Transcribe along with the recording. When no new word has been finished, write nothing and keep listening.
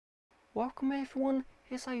Welcome everyone,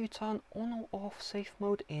 here's how you turn on or off safe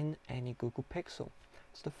mode in any Google Pixel.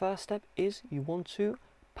 So the first step is you want to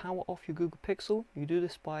power off your Google Pixel. You do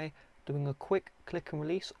this by doing a quick click and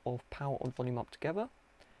release of power on volume up together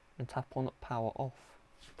and tap on power off.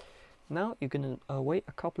 Now you're going to wait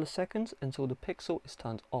a couple of seconds until the Pixel is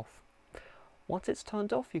turned off. Once it's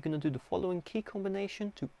turned off, you're going to do the following key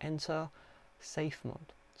combination to enter safe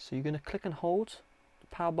mode. So you're going to click and hold the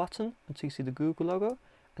power button until you see the Google logo,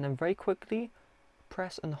 and then very quickly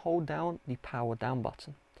press and hold down the power down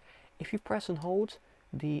button. If you press and hold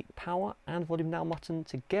the power and volume down button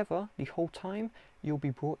together the whole time, you'll be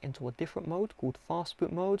brought into a different mode called fast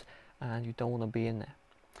boot mode, and you don't want to be in there.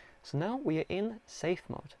 So now we are in safe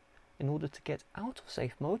mode. In order to get out of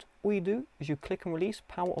safe mode, all you do is you click and release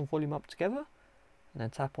power and volume up together, and then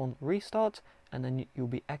tap on restart, and then you'll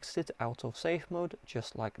be exited out of safe mode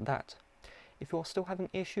just like that. If you're still having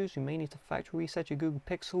issues, you may need to factory reset your Google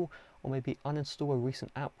Pixel, or maybe uninstall a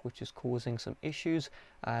recent app which is causing some issues,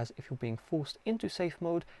 as if you're being forced into safe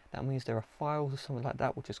mode, that means there are files or something like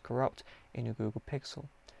that which is corrupt in your Google Pixel.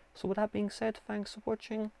 So with that being said, thanks for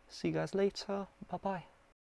watching, see you guys later, bye bye.